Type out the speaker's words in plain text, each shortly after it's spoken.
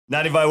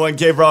95.1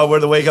 K-Frog,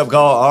 we're the wake-up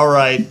call. All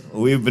right,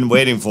 we've been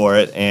waiting for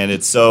it, and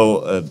it's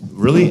so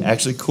really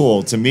actually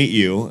cool to meet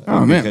you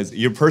because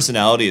your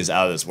personality is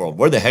out of this world.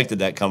 Where the heck did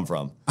that come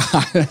from?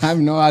 I have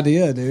no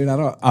idea, dude.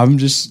 I'm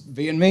just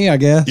being me, I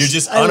guess. You're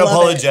just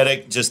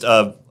unapologetic, just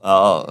I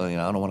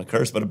don't want to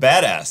curse, but a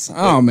badass.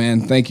 Oh,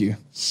 man, thank you.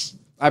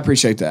 I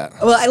appreciate that.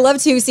 Well, I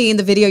love too seeing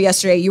the video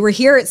yesterday. You were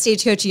here at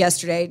Stagecoach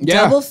yesterday,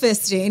 double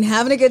fisting,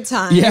 having a good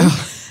time. Yeah.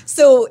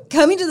 So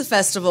coming to the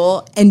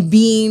festival and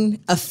being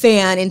a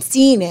fan and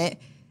seeing it,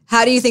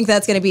 how do you think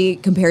that's going to be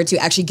compared to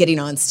actually getting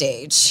on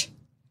stage?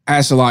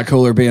 That's a lot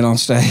cooler being on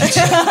stage.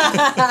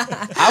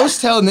 I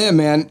was telling them,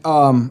 man,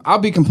 I'll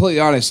be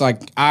completely honest.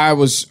 Like, I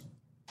was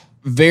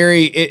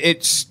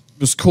it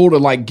was cool to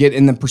like get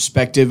in the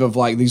perspective of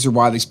like, these are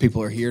why these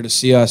people are here to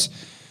see us.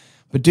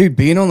 But dude,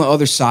 being on the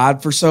other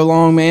side for so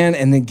long, man,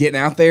 and then getting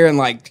out there and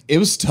like, it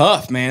was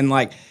tough, man.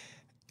 Like,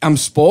 I'm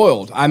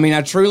spoiled. I mean,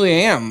 I truly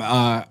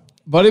am.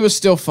 But it was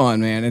still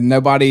fun, man. And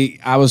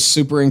I was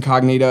super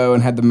incognito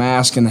and had the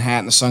mask and the hat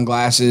and the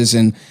sunglasses,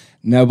 and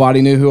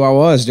nobody knew who I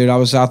was, dude. I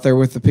was out there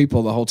with the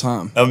people the whole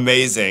time.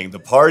 Amazing. The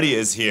party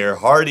is here.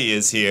 Hardy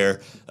is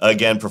here.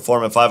 Again,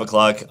 perform at 5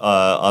 o'clock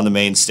on the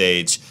main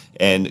stage.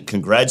 And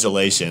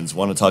congratulations.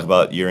 Want to talk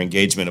about your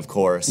engagement, of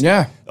course.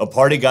 Yeah. A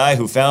party guy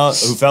who fell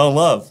in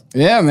love.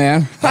 Yeah,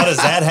 man. How does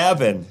that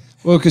happen?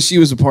 Well, because she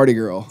was a party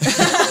girl.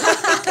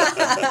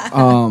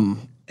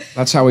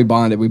 That's how we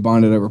bonded. We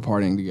bonded over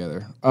partying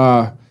together.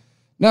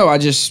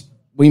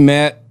 We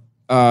met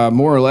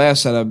more or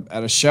less at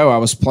a show. I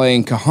was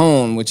playing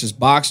cajon, which is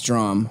box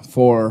drum,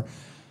 for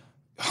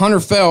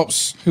Hunter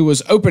Phelps, who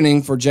was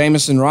opening for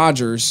Jameson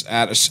Rogers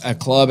at a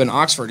club in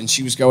Oxford, and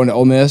she was going to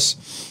Ole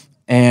Miss.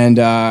 And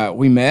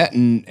we met,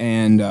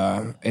 and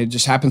it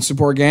just happened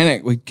super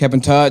organic. We kept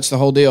in touch, the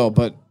whole deal.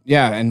 But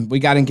yeah, and we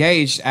got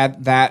engaged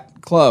at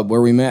that club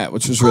where we met,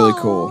 which was really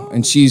cool.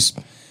 And she's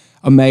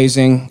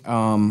amazing.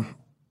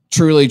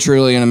 Truly,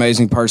 truly an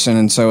amazing person,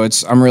 and so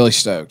I'm really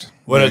stoked.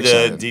 What are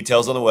the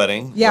details on the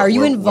wedding? Yeah, are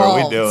you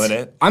involved? Where are we doing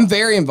it? I'm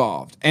very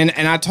involved, and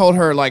I told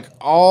her like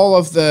all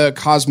of the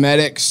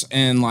cosmetics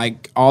and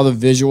like all the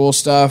visual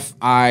stuff,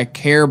 I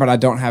care, but I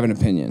don't have an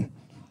opinion.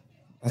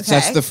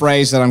 That's the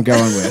phrase that I'm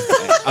going with.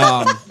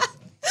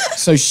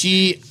 So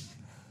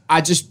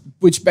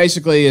which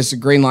basically is a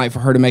green light for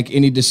her to make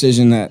any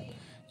decision that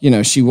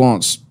she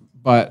wants.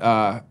 But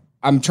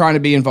I'm trying to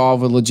be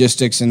involved with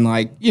logistics and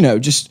like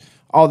just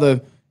all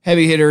the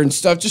heavy hitter and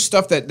stuff, just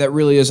stuff that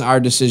really is our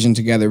decision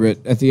together.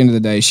 But at the end of the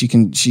day, she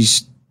can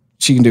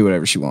do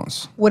whatever she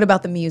wants. What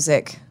about the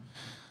music?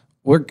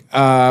 We're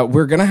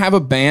gonna have a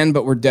band,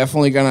 but we're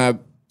definitely gonna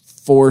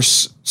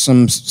force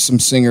some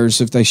singers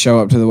if they show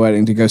up to the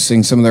wedding to go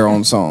sing some of their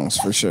own songs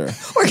for sure.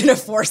 We're gonna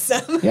force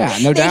them. Yeah,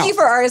 no doubt. Thank you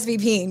for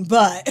RSVPing,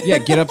 but yeah,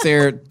 get up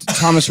there.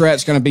 Thomas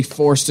Rhett's gonna be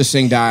forced to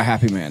sing "Die a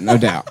Happy Man," no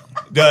doubt.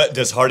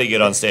 Does Hardy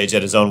get on stage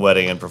at his own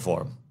wedding and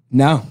perform?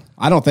 No,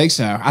 I don't think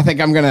so. I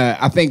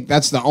think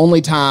that's the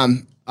only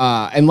time,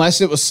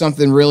 unless it was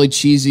something really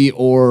cheesy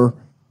or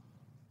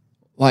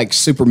like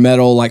super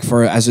metal, like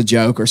as a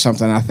joke or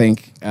something. I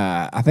think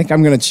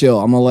I'm gonna chill.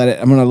 I'm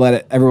gonna let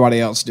it everybody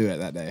else do it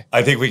that day.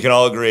 I think we can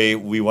all agree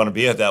we want to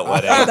be at that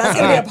wedding. Oh, that's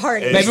gonna be a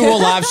party. Maybe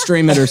we'll live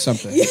stream it or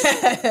something.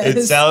 Yes.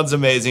 It sounds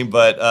amazing,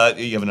 but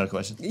you have another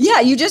question? Yeah,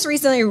 you just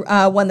recently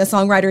won the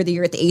Songwriter of the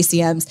Year at the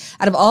ACMs.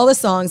 Out of all the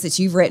songs that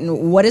you've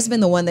written, what has been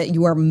the one that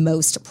you are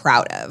most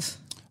proud of?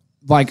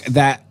 Like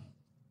that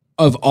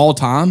of all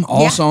time,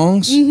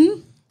 songs.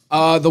 Mm-hmm.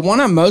 The one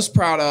I'm most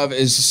proud of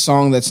is a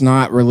song that's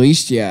not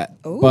released yet,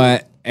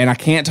 and I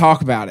can't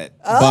talk about it.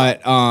 Oh.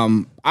 But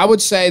I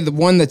would say the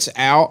one that's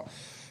out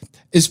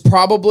is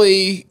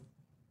probably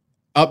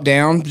Up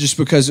Down, just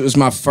because it was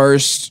my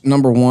first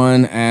number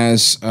one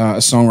as a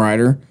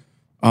songwriter,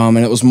 and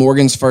it was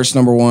Morgan's first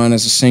number one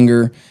as a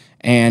singer.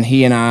 And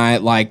he and I,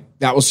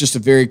 that was just a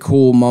very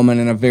cool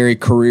moment and a very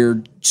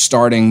career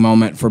starting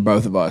moment for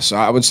both of us. So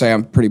I would say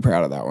I'm pretty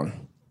proud of that one.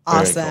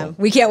 Awesome. Cool.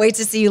 We can't wait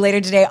to see you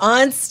later today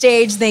on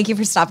stage. Thank you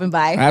for stopping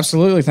by.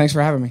 Absolutely. Thanks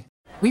for having me.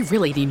 We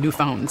really need new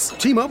phones.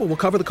 T-Mobile will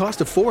cover the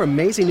cost of 4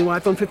 amazing new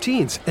iPhone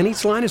 15s, and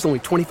each line is only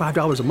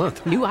 $25 a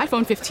month. New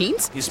iPhone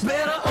 15s? It's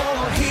better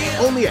over here.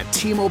 Only at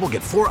T-Mobile,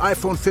 get 4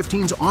 iPhone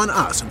 15s on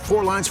us and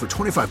 4 lines for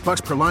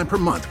 $25 per line per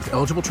month with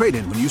eligible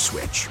trade-in when you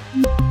switch.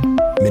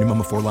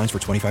 Minimum of 4 lines for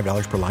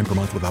 $25 per line per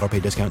month with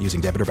autopay discount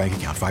using debit or bank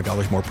account.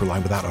 $5 more per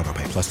line without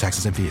autopay, plus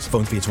taxes and fees.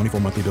 Phone fee at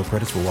 24 monthly bill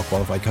credits for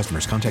well-qualified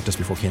customers. Contact us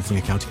before canceling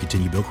account to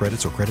continue bill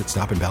credits or credit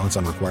stop and balance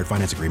on required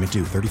finance agreement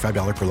due.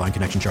 $35 per line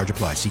connection charge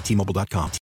applies. See T-Mobile.com.